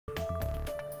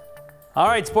All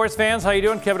right, sports fans, how you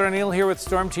doing? Kevin O'Neill here with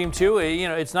Storm Team 2. You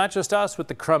know, it's not just us with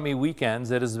the crummy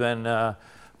weekends. It has been about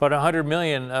 100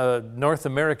 million North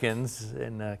Americans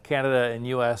in Canada and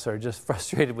U.S. are just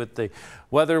frustrated with the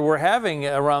weather we're having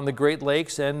around the Great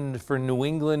Lakes and for New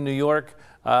England, New York.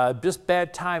 Just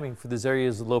bad timing for these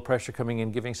areas of low pressure coming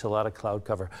in, giving us a lot of cloud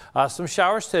cover. Some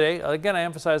showers today. Again, I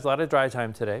emphasize a lot of dry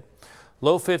time today.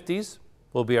 Low 50s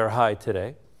will be our high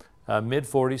today. Mid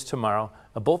 40s tomorrow.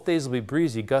 Both days will be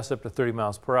breezy, gusts up to 30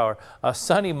 miles per hour.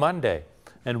 Sunny Monday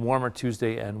and warmer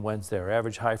Tuesday and Wednesday. Our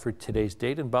average high for today's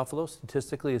date in Buffalo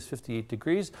statistically is 58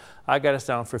 degrees. I got us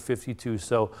down for 52,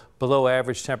 so below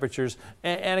average temperatures.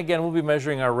 And again, we'll be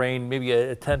measuring our rain, maybe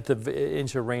a 1/10 of an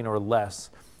inch of rain or less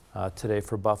today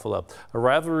for Buffalo. A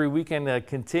rivalry weekend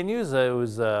continues. It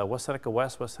was West Seneca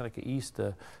West, West Seneca East.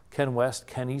 Ken West,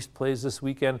 Ken East plays this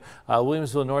weekend.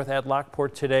 Williamsville North at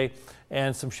Lockport today.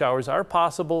 And some showers are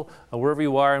possible wherever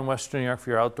you are in Western New York for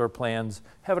your outdoor plans.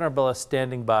 Have an umbrella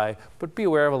standing by, but be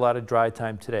aware of a lot of dry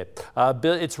time today.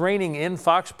 It's raining in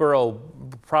Foxborough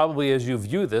probably as you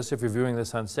view this, if you're viewing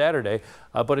this on Saturday,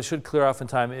 but it should clear off in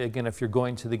time, again, if you're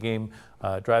going to the game,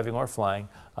 driving or flying.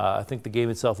 I think the game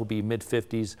itself will be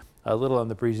mid-50s. A little on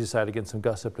the breezy side, again, some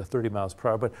gusts up to 30 miles per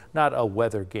hour, but not a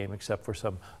weather game except for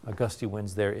some gusty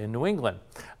winds there in New England.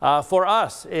 For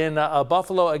us in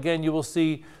Buffalo, again, you will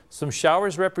see some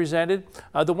showers represented.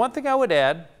 The one thing I would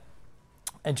add,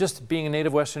 and just being a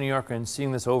native Western New Yorker and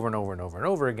seeing this over and over and over and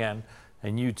over again,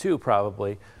 and you too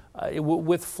probably,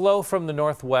 with flow from the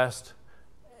northwest,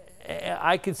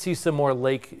 I could see some more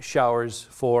lake showers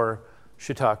for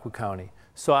Chautauqua County.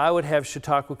 So I would have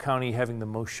Chautauqua County having the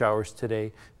most showers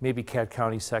today, maybe Cat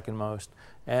County second most,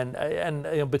 and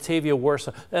you know, Batavia worse.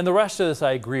 And the rest of this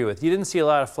I agree with. You didn't see a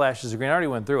lot of flashes of green. I already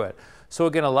went through it. So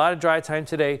again, a lot of dry time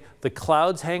today. The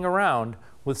clouds hang around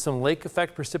with some lake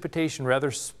effect precipitation,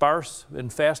 rather sparse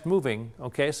and fast moving.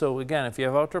 Okay, so again, if you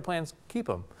have outdoor plans, keep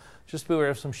them. Just be aware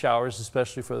of some showers,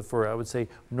 especially for I would say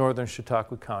northern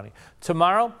Chautauqua County.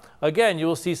 Tomorrow, again, you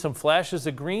will see some flashes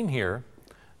of green here.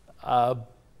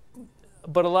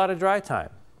 But a lot of dry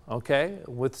time, okay,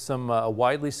 with some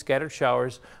widely scattered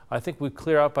showers. I think we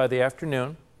clear out by the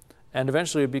afternoon, and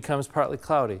eventually it becomes partly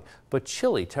cloudy, but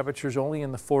chilly. Temperatures only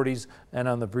in the 40s and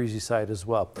on the breezy side as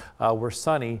well. We're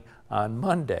sunny on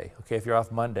Monday, okay, if you're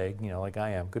off Monday, you know, like I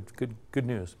am. Good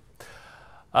news.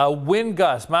 Wind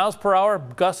gusts, miles per hour,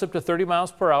 gusts up to 30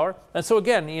 miles per hour. And so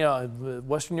again, you know,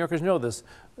 Western New Yorkers know this.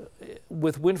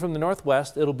 With wind from the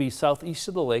northwest, it'll be southeast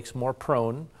of the lakes, more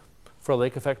prone for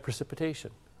lake effect precipitation,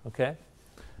 okay?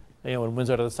 You know, when winds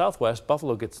out of the southwest,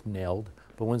 Buffalo gets nailed,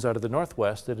 but winds out of the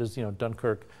northwest, it is, you know,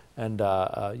 Dunkirk and,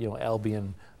 you know,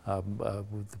 Albion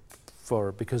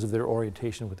because of their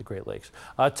orientation with the Great Lakes.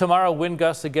 Tomorrow, wind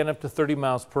gusts again up to 30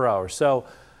 miles per hour. So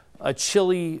a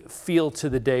chilly feel to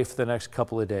the day for the next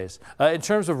couple of days. In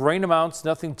terms of rain amounts,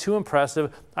 nothing too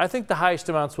impressive. I think the highest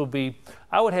amounts will be,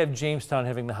 I would have Jamestown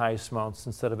having the highest amounts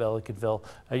instead of Ellicottville.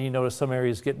 You notice some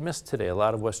areas get missed today. A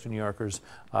lot of Western New Yorkers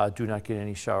do not get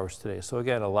any showers today. So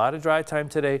again, a lot of dry time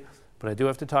today, but I do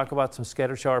have to talk about some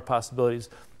scattered shower possibilities,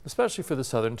 especially for the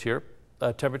southern tier.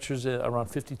 Temperatures around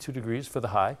 52 degrees for the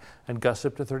high and gusts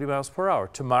up to 30 miles per hour.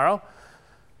 Tomorrow,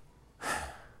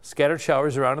 scattered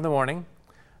showers around in the morning.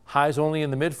 Highs only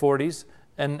in the mid-40s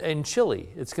and chilly.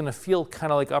 It's going to feel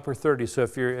kind of like upper 30s. So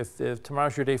if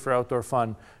tomorrow's your day for outdoor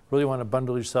fun, really want to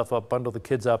bundle yourself up, bundle the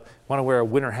kids up, want to wear a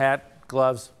winter hat,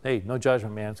 gloves, hey, no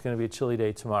judgment, man. It's going to be a chilly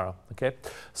day tomorrow, okay?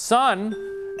 Sun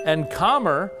and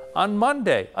calmer on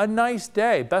Monday. A nice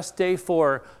day. Best day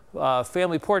for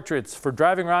family portraits, for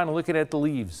driving around and looking at the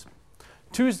leaves.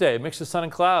 Tuesday, mix of sun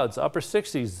and clouds, upper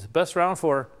 60s.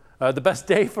 The best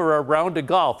day for a round of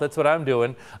golf. That's what I'm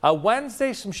doing.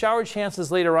 Wednesday, some shower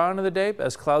chances later on in the day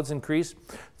as clouds increase.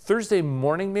 Thursday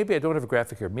morning, maybe, I don't have a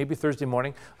graphic here, maybe Thursday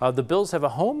morning. The Bills have a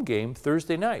home game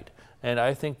Thursday night, and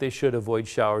I think they should avoid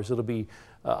showers. It'll be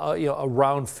you know,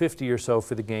 around 50 or so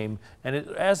for the game, and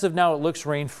as of now, it looks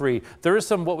rain-free. There is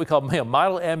some what we call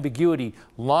model ambiguity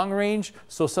long range,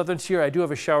 so southern tier, I do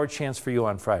have a shower chance for you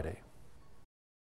on Friday.